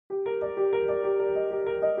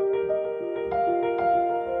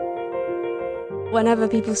Whenever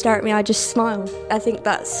people stare at me, I just smile. I think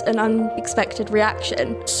that's an unexpected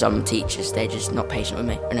reaction. Some teachers, they're just not patient with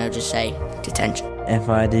me, and they'll just say, detention. If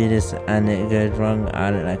I do this and it goes wrong,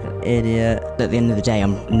 I look like an idiot. At the end of the day,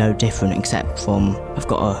 I'm no different except from I've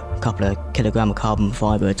got a couple of kilogram of carbon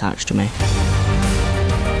fibre attached to me.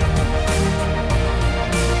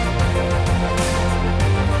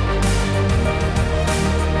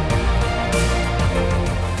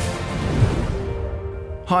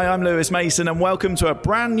 Hi, I'm Lewis Mason and welcome to a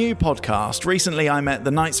brand new podcast. Recently I met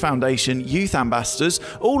the Knights Foundation youth ambassadors,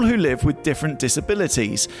 all who live with different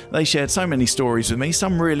disabilities. They shared so many stories with me,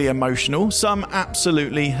 some really emotional, some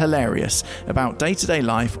absolutely hilarious, about day-to-day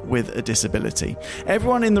life with a disability.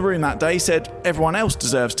 Everyone in the room that day said everyone else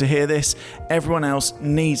deserves to hear this, everyone else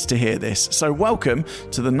needs to hear this. So welcome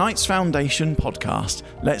to the Knights Foundation podcast.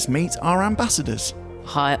 Let's meet our ambassadors.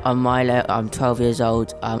 Hi, I'm Milo, I'm 12 years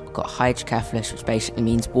old, I've got hydrocephalus, which basically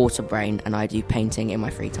means water brain, and I do painting in my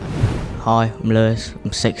free time. Hi, I'm Lewis,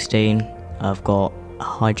 I'm 16, I've got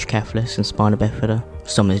hydrocephalus and spina bifida.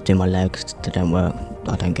 Someone's doing my legs, they don't work,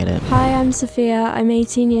 I don't get it. Hi, I'm Sophia, I'm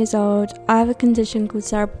 18 years old. I have a condition called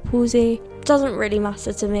cerebral palsy. Doesn't really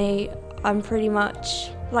matter to me. I'm pretty much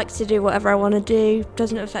like to do whatever I want to do.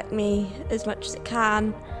 Doesn't affect me as much as it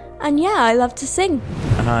can. And yeah, I love to sing.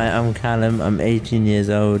 Hi, I'm Callum, I'm 18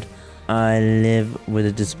 years old. I live with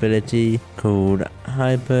a disability called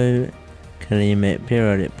hypokalemic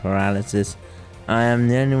periodic paralysis. I am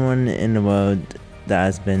the only one in the world that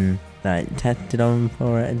has been tested on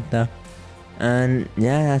for it and stuff. And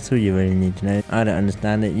yeah, that's all you really need to know. I don't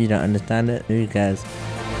understand it, you don't understand it, who cares?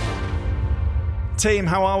 Team,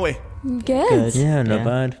 how are we? Good. Yeah, not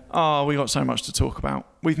bad. Oh, we got so much to talk about.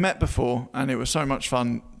 We've met before and it was so much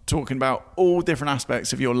fun talking about all different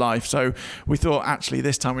aspects of your life. So we thought actually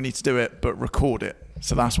this time we need to do it, but record it.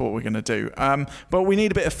 So that's what we're going to do. But we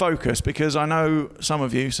need a bit of focus because I know some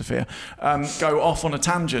of you, Sophia, go off on a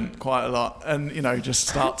tangent quite a lot and, you know, just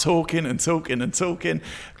start talking and talking and talking.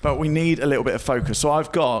 But we need a little bit of focus. So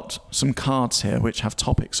I've got some cards here which have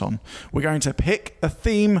topics on. We're going to pick a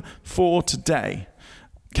theme for today.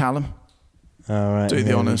 Callum, All right, do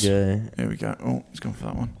the honours. Here we go. Oh, he's gone for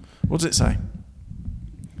that one. What does it say?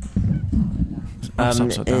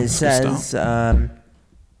 It says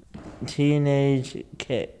teenage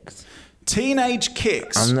kicks. Teenage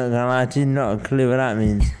kicks. I'm not gonna lie, I do not have a clue what that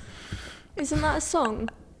means. Isn't that a song?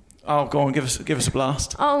 Oh, go on, give us a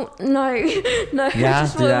blast. Oh, no. No, I Yeah,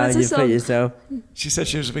 just thought it was a you song. put yourself. She said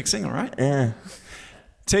she was a big singer, right? Yeah.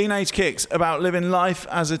 Teenage kicks, about living life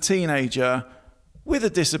as a teenager with a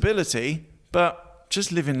disability, but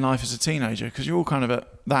just living life as a teenager, because you're all kind of at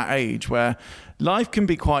that age where life can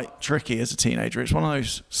be quite tricky as a teenager. It's one of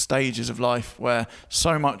those stages of life where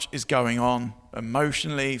so much is going on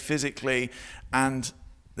emotionally, physically, and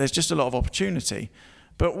there's just a lot of opportunity.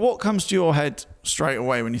 But what comes to your head straight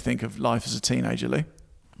away when you think of life as a teenager, Lou?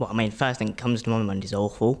 Well, I mean, first thing that comes to my mind is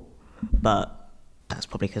awful, but that's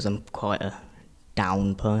probably because I'm quite a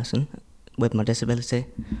down person with my disability.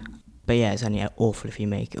 But yeah, it's only awful if you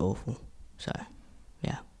make it awful, so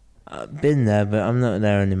yeah. I've been there, but I'm not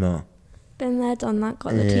there anymore. Been there, done that,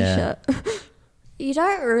 got the Yeah. t-shirt. You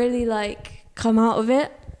don't really come out of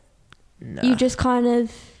it. No. You just kind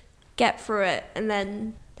of get through it and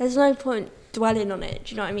then there's no point dwelling on it,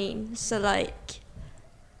 do you know what I mean? So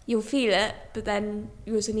you'll feel it, but then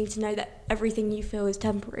you also need to know that everything you feel is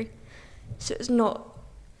temporary. So it's not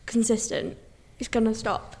consistent. It's gonna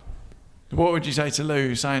stop. What would you say to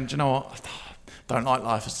Lou saying, do you know what, I don't like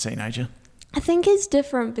life as a teenager? I think it's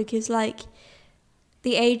different because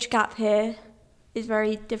the age gap here is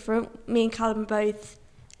very different. Me and Callum are both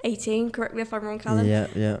 18, correct me if I'm wrong, Callum.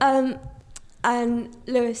 Yeah. And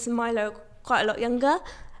Lewis and Milo are quite a lot younger.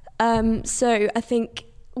 So I think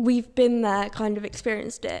we've been there, kind of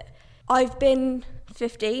experienced it. I've been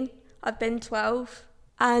 15, I've been 12,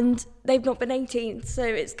 and they've not been 18. So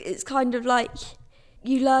it's kind of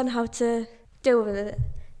you learn how to deal with it,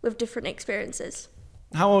 with different experiences.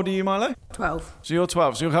 How old are you, Milo? 12. So you're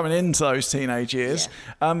 12, so you're coming into those teenage years.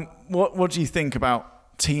 Yeah. What do you think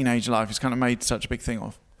about teenage life? It's kind of made such a big thing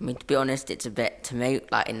of. I mean, to be honest, it's a bit, to me,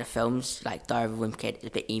 in the films, Diary of a Wimpy Kid, it's a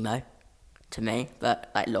bit emo to me,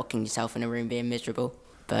 but locking yourself in a room being miserable.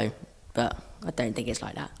 But I don't think it's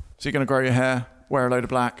like that. So you're going to grow your hair, wear a load of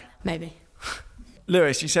black? Maybe.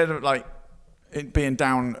 Lewis, you said it being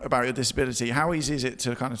down about your disability. How easy is it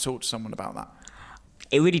to kind of talk to someone about that?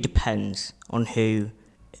 It really depends on who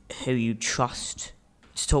you trust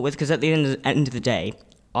to talk with, because at the end of the day,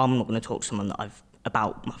 I'm not going to talk to someone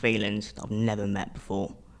about my feelings that I've never met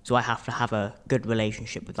before. So I have to have a good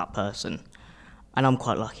relationship with that person. And I'm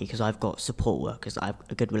quite lucky because I've got support workers that I have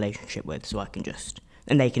a good relationship with, so I can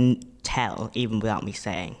and they can tell, even without me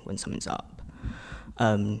saying, when something's up.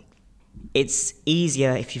 It's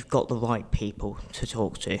easier if you've got the right people to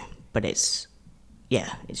talk to, but it's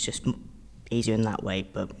just easier in that way,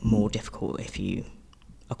 but more difficult if you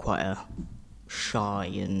are quite a shy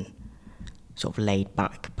and sort of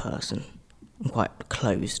laid-back person. I'm quite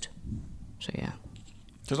closed, so yeah.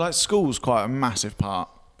 Because like school's quite a massive part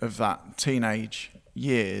of that teenage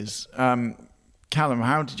years. Callum,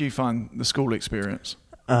 how did you find the school experience?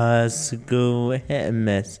 School hit and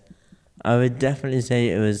miss. I would definitely say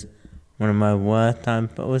it was one of my worst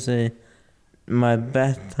times, but also my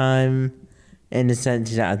best time, in the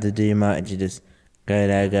sense you don't have to do much. You just go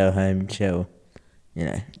there, go home, chill. You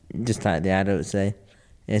know, just like the adults say,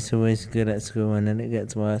 it's always good at school and then it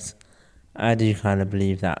gets worse. I do kind of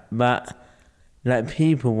believe that. But, like,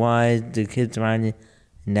 people-wise, the kids around you,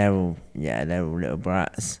 they're all little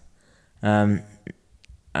brats. But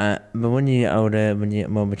when you get older, when you get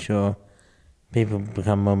more mature, people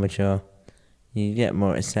become more mature. You get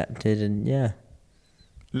more accepted, and yeah.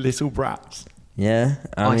 Little brats. Yeah,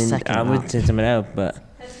 I mean, I would say something else, but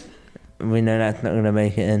we know that's not going to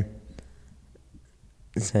make it in.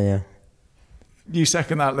 So yeah. You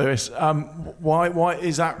second that, Lewis. Why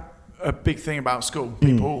is that a big thing about school?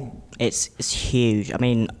 People. It's huge. I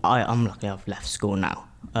mean, I'm lucky I've left school now,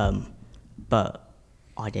 but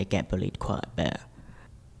I did get bullied quite a bit,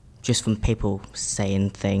 just from people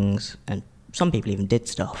saying things, and some people even did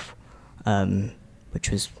stuff, which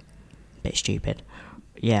was a bit stupid.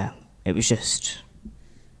 Yeah, it was just,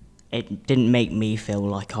 it didn't make me feel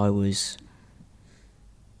like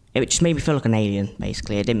it just made me feel like an alien,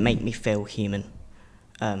 basically. It didn't make me feel human.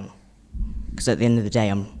 Because at the end of the day,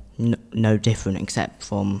 I'm no different, except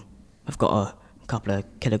from I've got a couple of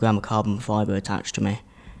kilogram of carbon fibre attached to me.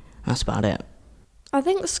 That's about it. I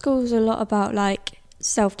think school's a lot about, like,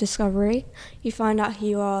 self-discovery. You find out who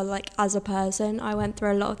you are, like, as a person. I went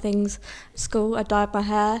through a lot of things at school. I dyed my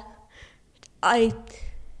hair. I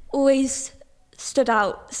always stood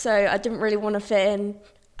out, so I didn't really want to fit in,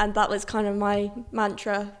 and that was kind of my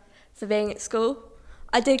mantra for being at school.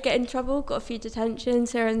 I did get in trouble, got a few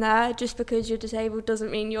detentions here and there. Just because you're disabled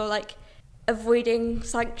doesn't mean you're, like, avoiding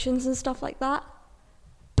sanctions and stuff like that.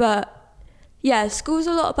 But yeah, school's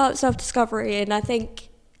a lot about self-discovery, and I think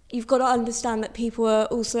you've got to understand that people are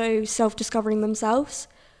also self-discovering themselves.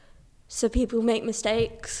 So people make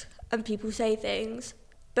mistakes and people say things,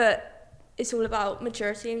 but it's all about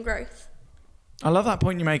maturity and growth. I love that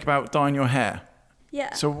point you make about dyeing your hair.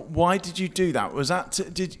 Yeah. So why did you do that? Was that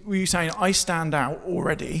were you saying, I stand out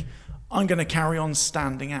already, I'm going to carry on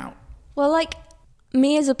standing out? Well, like,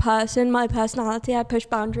 me as a person, my personality, I push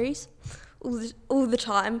boundaries all the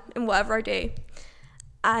time in whatever I do.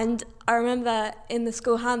 And I remember in the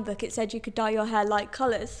school handbook it said you could dye your hair light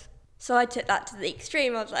colours. So I took that to the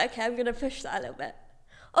extreme. I was like, okay, I'm going to push that a little bit.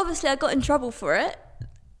 Obviously, I got in trouble for it,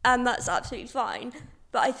 and that's absolutely fine.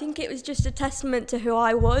 But I think it was just a testament to who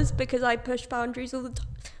I was, because I pushed boundaries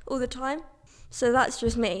all the time. So that's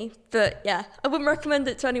just me. But yeah, I wouldn't recommend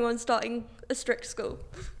it to anyone starting a strict school.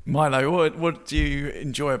 Milo, what do you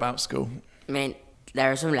enjoy about school? I mean,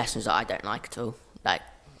 there are some lessons that I don't like at all. Like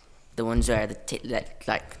the ones where the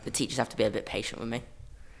teachers have to be a bit patient with me,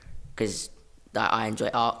 because I enjoy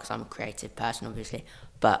art because I'm a creative person, obviously.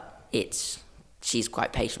 But she's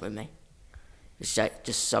quite patient with me. It's like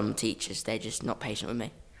just some teachers, they're just not patient with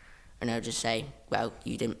me, and they'll just say, "Well,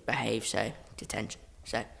 you didn't behave, so detention."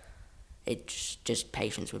 So it's just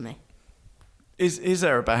patience with me. Is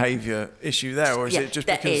there a behaviour issue there, or is it just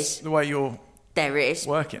because the way you're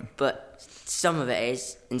working? But some of it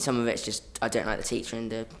is, and some of it's just I don't like the teacher and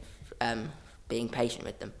the being patient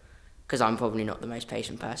with them, because I'm probably not the most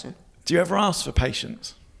patient person. Do you ever ask for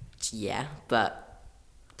patience? Yeah, but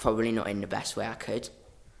probably not in the best way I could.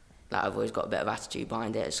 Like, I've always got a bit of attitude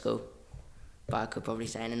behind it at school, but I could probably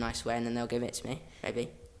say it in a nice way and then they'll give it to me, maybe.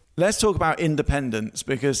 Let's talk about independence,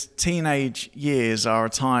 because teenage years are a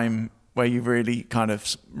time where you really kind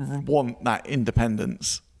of want that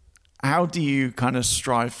independence. How do you kind of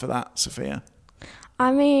strive for that, Sophia?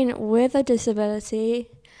 I mean, with a disability,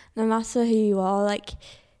 no matter who you are, like,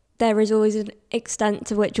 there is always an extent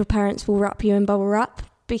to which your parents will wrap you in bubble wrap,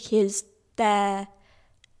 because they're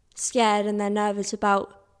scared and they're nervous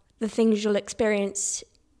about the things you'll experience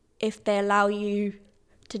if they allow you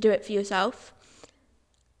to do it for yourself.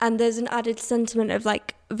 And there's an added sentiment of,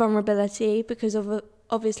 like, vulnerability because of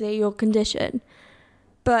obviously your condition.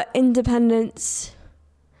 But independence,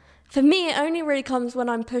 for me, it only really comes when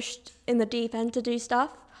I'm pushed in the deep end to do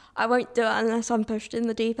stuff. I won't do it unless I'm pushed in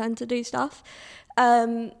the deep end to do stuff.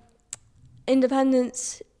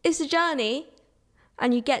 Independence is a journey,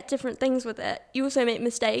 and you get different things with it. You also make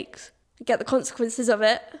mistakes, you get the consequences of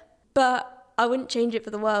it, but I wouldn't change it for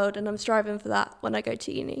the world, and I'm striving for that when I go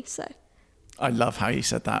to uni. So I love how you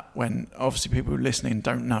said that, when obviously people listening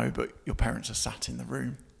don't know, but your parents are sat in the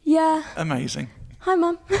room. yeah. Amazing. Hi,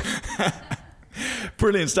 Mum.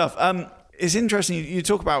 Brilliant stuff. It's interesting, you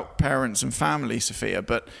talk about parents and family, Sophia,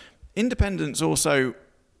 but independence also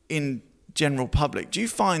in general public. Do you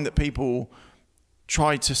find that people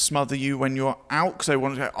try to smother you when you're out because they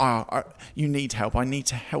want to go, you need help, I need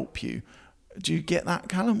to help you? Do you get that,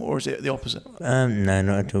 Callum, or is it the opposite? No,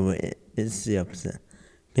 not at all. It's the opposite.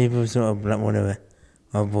 People sort of like want to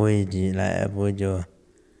avoid you, like avoid your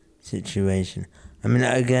situation. I mean,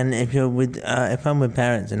 again, if I'm with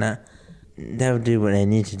parents and that, they'll do what they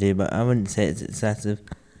need to do, but I wouldn't say it's excessive.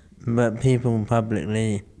 But people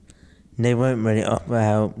publicly, they won't really offer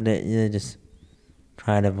help. They just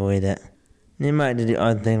try to avoid it. They might do the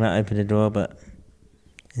odd thing like open the door, but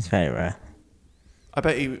it's very rare. I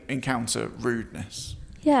bet you encounter rudeness.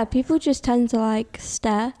 Yeah, people just tend to like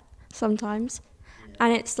stare sometimes,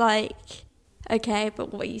 and it's like, okay,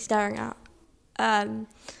 but what are you staring at?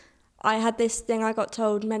 I had this thing I got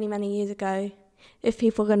told many, many years ago: if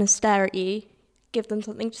people are going to stare at you, give them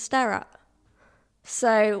something to stare at.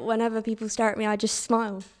 So whenever people stare at me, I just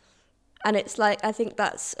smile, and it's like, I think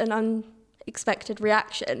that's an unexpected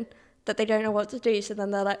reaction that they don't know what to do. So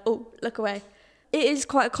then they're like, oh, look away. It is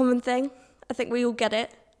quite a common thing. I think we all get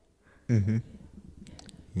it.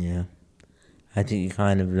 Yeah. I think you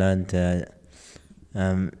kind of learn to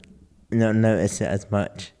not notice it as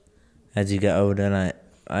much as you get older. Like,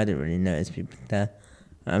 I didn't really notice people there.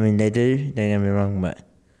 I mean, they do, don't get me wrong, but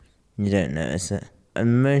you don't notice it.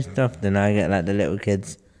 And most often I get like the little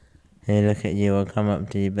kids who look at you or come up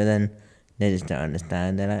to you, but then they just don't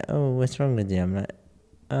understand. They're like, oh, what's wrong with you? I'm like,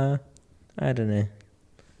 I don't know.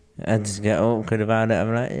 I just get awkward about it.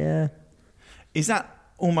 I'm like, yeah. Is that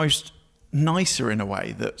almost nicer in a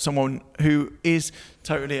way, that someone who is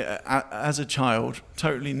totally, as a child,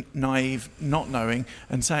 totally naive, not knowing,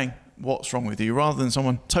 and saying, what's wrong with you, rather than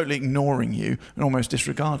someone totally ignoring you and almost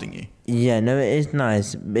disregarding you? Yeah, no, it is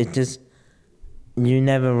nice. It's just, you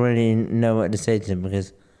never really know what to say to them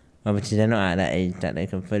because obviously they're not at that age that they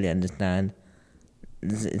can fully understand.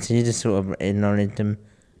 So you just sort of acknowledge them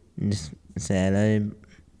and just say hello.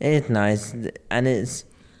 It is nice, and I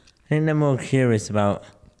think they're more curious about,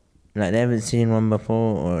 like, they haven't seen one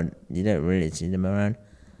before, or you don't really see them around.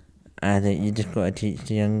 I think you just got to teach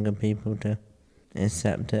the younger people to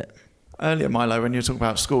accept it. Earlier, Milo, when you were talking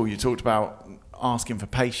about school, you talked about asking for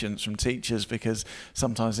patience from teachers because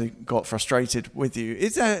sometimes they got frustrated with you.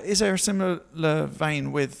 Is there a similar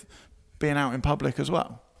vein with being out in public as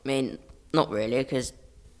well? I mean, not really, because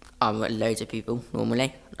I'm with loads of people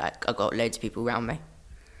normally. Like, I've got loads of people around me.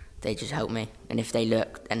 They just help me. And if they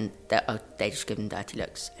look, then they just give them dirty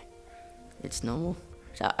looks. So it's normal.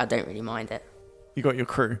 So I don't really mind it. You got your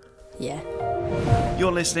crew? Yeah.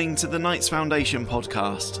 You're listening to the Knights Foundation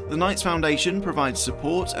podcast. The Knights Foundation provides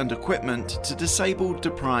support and equipment to disabled,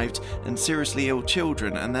 deprived and seriously ill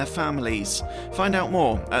children and their families. Find out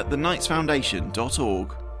more at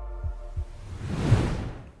theknightsfoundation.org.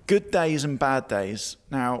 Good days and bad days.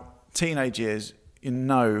 Now, teenage years,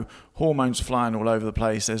 hormones flying all over the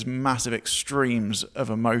place. There's massive extremes of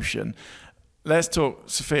emotion. Let's talk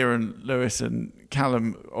Sophia and Lewis and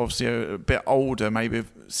Callum, obviously a bit older, maybe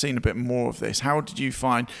have seen a bit more of this. How did you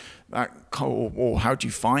find that, or how do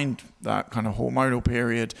you find that kind of hormonal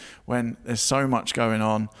period when there's so much going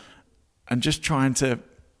on and just trying to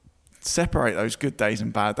separate those good days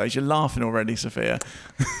and bad days? You're laughing already, Sophia.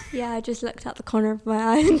 Yeah, I just looked out the corner of my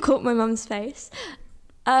eye and caught my mum's face.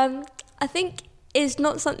 I think it's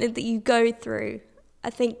not something that you go through. I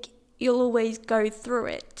think you'll always go through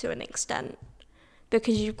it to an extent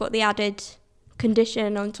because you've got the added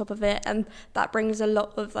condition on top of it, and that brings a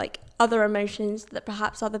lot of like other emotions that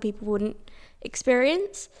perhaps other people wouldn't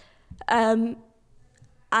experience. And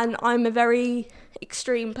I'm a very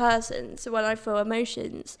extreme person, so when I feel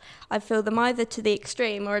emotions, I feel them either to the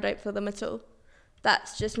extreme or I don't feel them at all.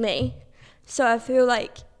 That's just me. So I feel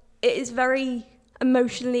like it is very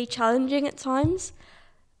emotionally challenging at times,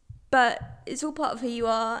 but it's all part of who you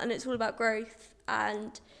are, and it's all about growth,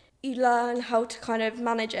 and you learn how to kind of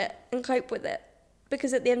manage it and cope with it,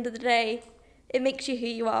 because at the end of the day, it makes you who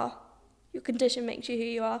you are. Your condition makes you who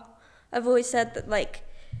you are. I've always said that, like,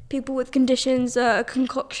 people with conditions are a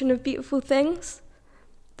concoction of beautiful things.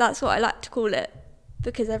 That's what I like to call it,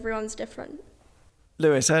 because everyone's different.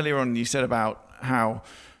 Lewis, earlier on you said about how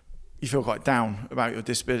you feel quite down about your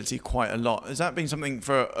disability quite a lot. Has that been something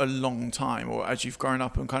for a long time, or as you've grown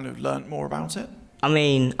up and kind of learnt more about it? I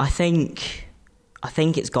mean, I think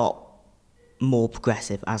it's got more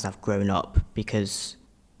progressive as I've grown up, because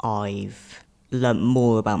I've learnt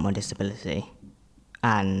more about my disability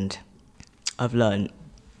and I've learnt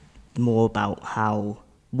more about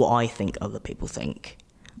what I think other people think.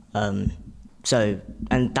 And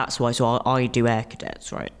that's why. So I do Air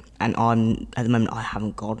Cadets, right? And at the moment I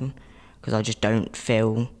haven't gone because I just don't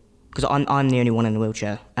feel, because I'm the only one in a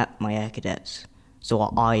wheelchair at my Air Cadets,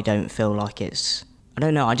 so I don't feel like it's, I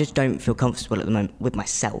don't know, I just don't feel comfortable at the moment with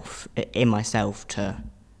myself, in myself to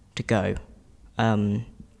go,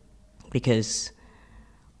 because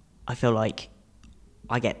I feel like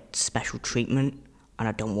I get special treatment and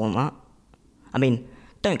I don't want that. I mean,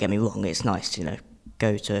 don't get me wrong, it's nice to,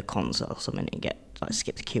 go to a concert or something and get,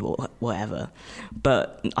 skip the queue or whatever,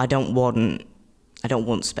 but I don't want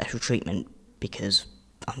special treatment because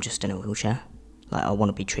I'm just in a wheelchair. I want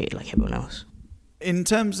to be treated like everyone else. In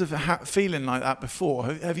terms of feeling like that before,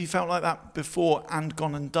 have you felt like that before and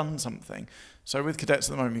gone and done something? So with cadets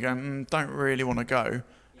at the moment, you're going, don't really want to go.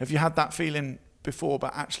 Have you had that feeling before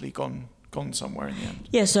but actually gone somewhere in the end?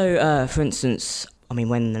 Yeah, so for instance, I mean,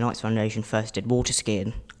 when the Knights Foundation first did water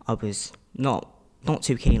skiing, I was not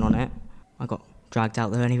too keen on it. I got dragged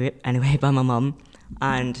out there anyway by my mum,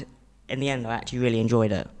 and in the end I actually really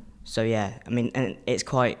enjoyed it. So yeah, I mean, and it's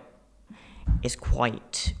quite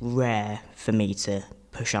rare for me to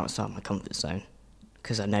push outside my comfort zone,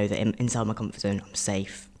 because I know that inside my comfort zone I'm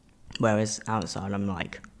safe, whereas outside I'm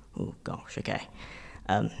like, oh gosh, okay.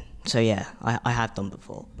 So yeah, I have done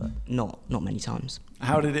before, but not many times.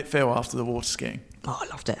 How did it feel after the water skiing? Oh, I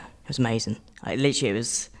loved it. It was amazing. It literally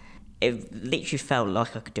felt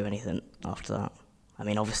like I could do anything after that. I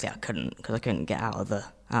mean, obviously I couldn't, because I couldn't get out of the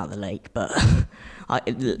lake, but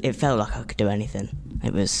it felt like I could do anything.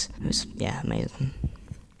 It was yeah, amazing.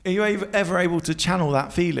 Are you ever able to channel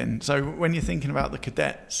that feeling? So when you're thinking about the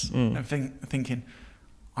cadets and thinking,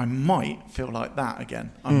 I might feel like that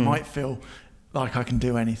again. I might feel like I can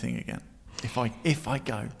do anything again if I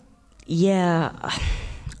go. Yeah,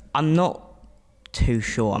 I'm not too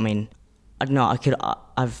sure. I mean, I don't know.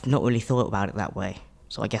 I've not really thought about it that way.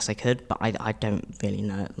 So I guess I could, but I don't really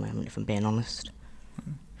know at the moment, if I'm being honest.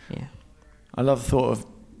 Yeah. I love the thought of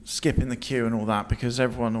skipping the queue and all that, because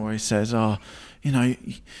everyone always says, you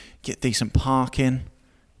get decent parking,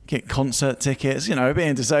 get concert tickets.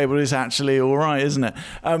 Being disabled is actually all right, isn't it?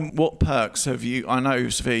 What perks have you, I know,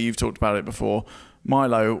 Sophia, you've talked about it before.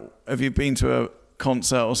 Milo, have you been to a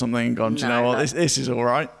concert or something and gone, do you know what, this is all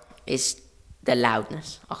right? It's the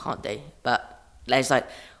loudness I can't do. But it's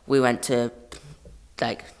we went to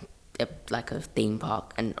a theme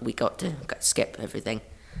park and we got to skip everything,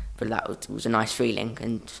 but that was a nice feeling.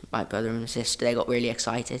 And my brother and sister, they got really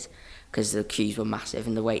excited because the queues were massive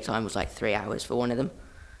and the wait time was 3 hours for one of them,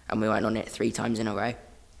 and we went on it 3 times in a row,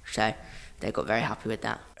 so they got very happy with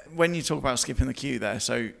that. When you talk about skipping the queue there,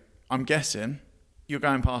 so I'm guessing you're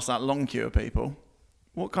going past that long queue of people.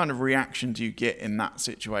 What kind of reaction do you get in that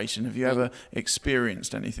situation? Have you ever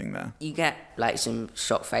experienced anything there? You get some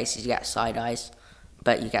shocked faces, you get side eyes,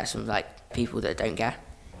 but you get some people that don't care.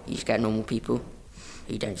 You just get normal people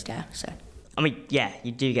who don't care. So I mean, yeah,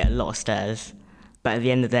 you do get a lot of stares, but at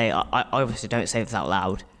the end of the day, I obviously don't say this out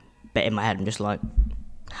loud, but in my head I'm just like,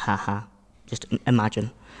 haha, just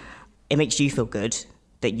imagine. It makes you feel good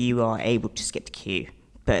that you are able to skip the queue,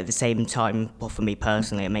 but at the same time, well, for me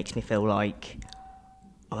personally, it makes me feel like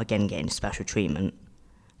I'm again getting special treatment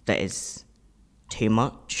that is too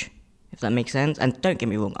much, if that makes sense. And don't get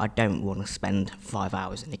me wrong, I don't want to spend 5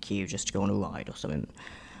 hours in the queue just to go on a ride or something,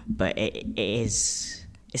 but it's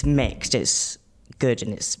mixed. It's good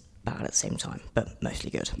and it's bad at the same time, but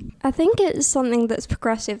mostly good. I think it's something that's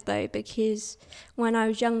progressive though, because when I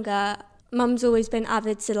was younger, Mum's always been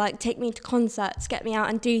avid to take me to concerts, get me out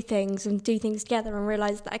and do things together, and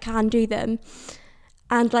realise that I can do them.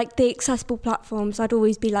 And the accessible platforms, I'd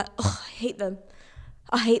always be like, oh, I hate them.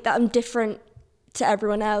 I hate that I'm different to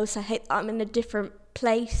everyone else. I hate that I'm in a different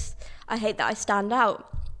place. I hate that I stand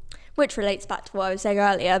out, which relates back to what I was saying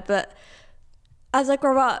earlier. But as I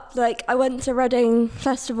grow up, I went to Reading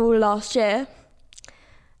Festival last year,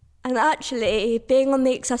 and actually being on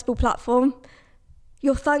the accessible platform,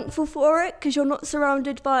 you're thankful for it because you're not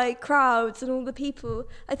surrounded by crowds and all the people.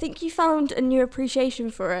 I think you found a new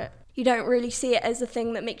appreciation for it. You don't really see it as a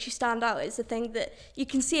thing that makes you stand out. It's a thing that you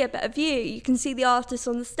can see a better view. You can see the artists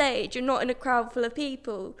on the stage. You're not in a crowd full of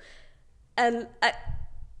people. And at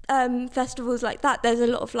festivals like that, there's a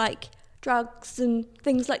lot of drugs and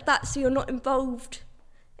things like that. So you're not involved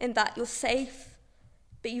in that. You're safe.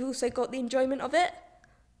 but you've also got the enjoyment of it.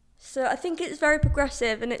 So I think it's very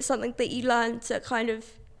progressive, and it's something that you learn to kind of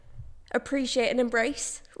appreciate and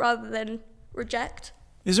embrace rather than reject.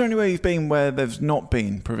 Is there anywhere you've been where there's not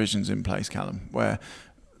been provisions in place, Callum, where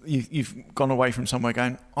you've gone away from somewhere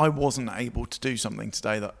going, I wasn't able to do something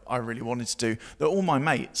today that I really wanted to do, that all my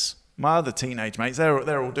mates, my other teenage mates,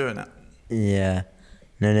 they're all doing it? Yeah.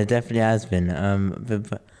 No, there definitely has been.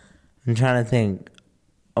 But I'm trying to think.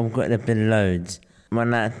 There've been loads.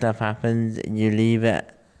 When that stuff happens, you leave it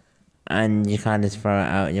and you kind of throw it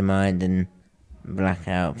out of your mind and black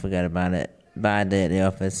out, forget about it. Bad day at the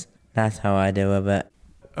office. That's how I deal with it.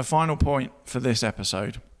 A final point for this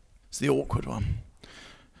episode. It's the awkward one.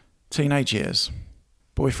 Teenage years.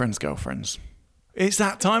 Boyfriends, girlfriends. It's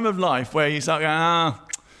that time of life where you start going,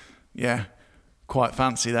 yeah, quite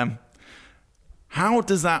fancy them. How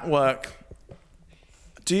does that work?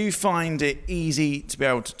 Do you find it easy to be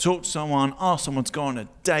able to talk to someone, ask someone to go on a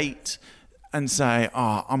date and say,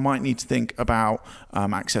 I might need to think about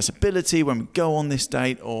accessibility when we go on this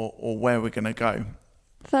date or where we're going to go?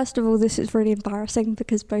 First of all, this is really embarrassing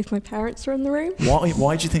because both my parents are in the room.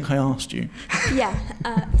 Why do you think I asked you? Yeah,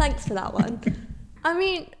 thanks for that one. I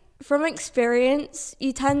mean, from experience,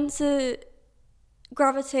 you tend to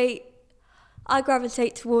I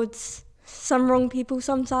gravitate towards some wrong people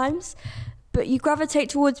sometimes, but you gravitate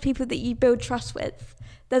towards people that you build trust with.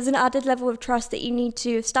 There's an added level of trust that you need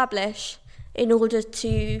to establish in order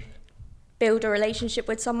to build a relationship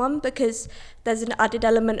with someone, because there's an added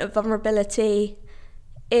element of vulnerability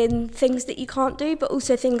in things that you can't do, but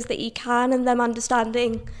also things that you can, and them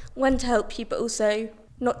understanding when to help you, but also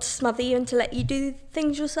not to smother you and to let you do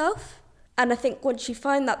things yourself. And I think once you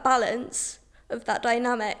find that balance of that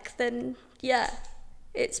dynamic, then yeah,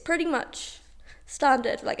 it's pretty much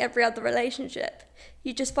standard like every other relationship.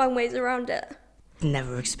 You just find ways around it.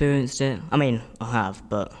 Never experienced it. I mean, I have,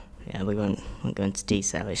 but yeah, we won't go into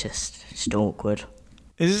detail. It's just awkward.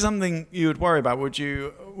 Is it something you would worry about? Would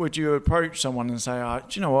you approach someone and say,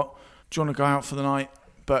 do you know what? Do you want to go out for the night?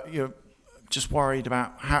 But you're just worried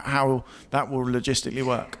about how that will logistically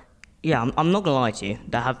work. Yeah, I'm not going to lie to you.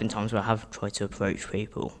 There have been times where I have tried to approach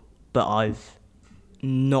people, but I've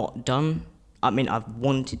not done. I mean, I've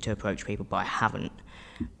wanted to approach people, but I haven't,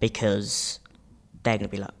 because they're going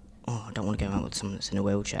to be like, I don't want to go out with someone that's in a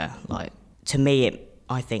wheelchair. Like, to me,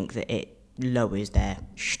 I think that it lowers their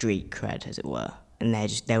street cred, as it were. And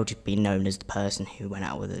they'll just be known as the person who went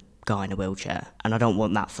out with a guy in a wheelchair. And I don't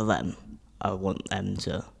want that for them. I want them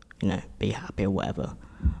to, be happy or whatever.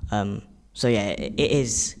 So yeah, it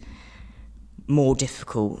is more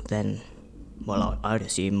difficult than, I would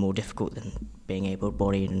assume more difficult than being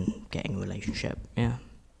able-bodied and getting a relationship, yeah.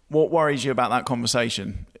 What worries you about that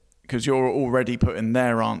conversation? Because you're already putting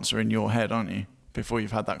their answer in your head, aren't you, before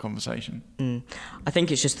you've had that conversation? I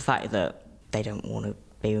think it's just the fact that they don't want to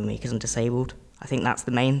be with me because I'm disabled. I think that's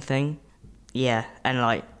the main thing. Yeah, and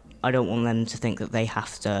I don't want them to think that they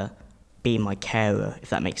have to be my carer,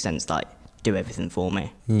 if that makes sense, do everything for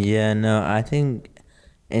me. Yeah, no, I think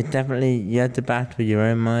it's definitely, you have to battle your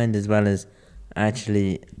own mind as well as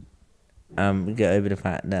actually get over the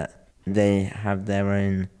fact that they have their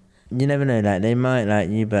own, you never know, they might like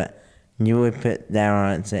you, but you would put their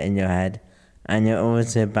answer in your head, and you're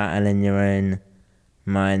also battling your own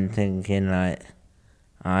mind, thinking I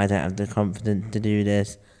don't have the confidence to do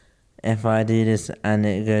this. If I do this and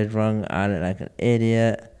it goes wrong, I look like an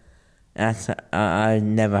idiot. I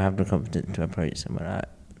never have the confidence to approach someone.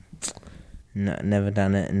 Never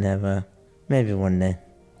done it, never. Maybe one day.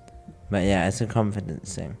 But yeah, it's a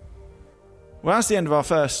confidence thing. Well, that's the end of our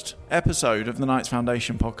first episode of the Knights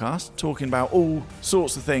Foundation podcast, talking about all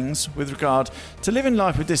sorts of things with regard to living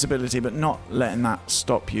life with disability, but not letting that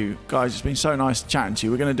stop you. Guys, it's been so nice chatting to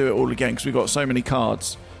you. We're going to do it all again because we've got so many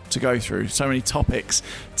cards to go through, so many topics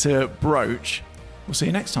to broach. We'll see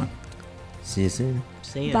you next time. See you soon.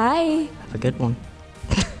 See you. Bye. Have a good one.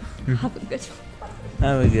 Have a good one.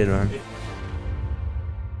 Have a good one.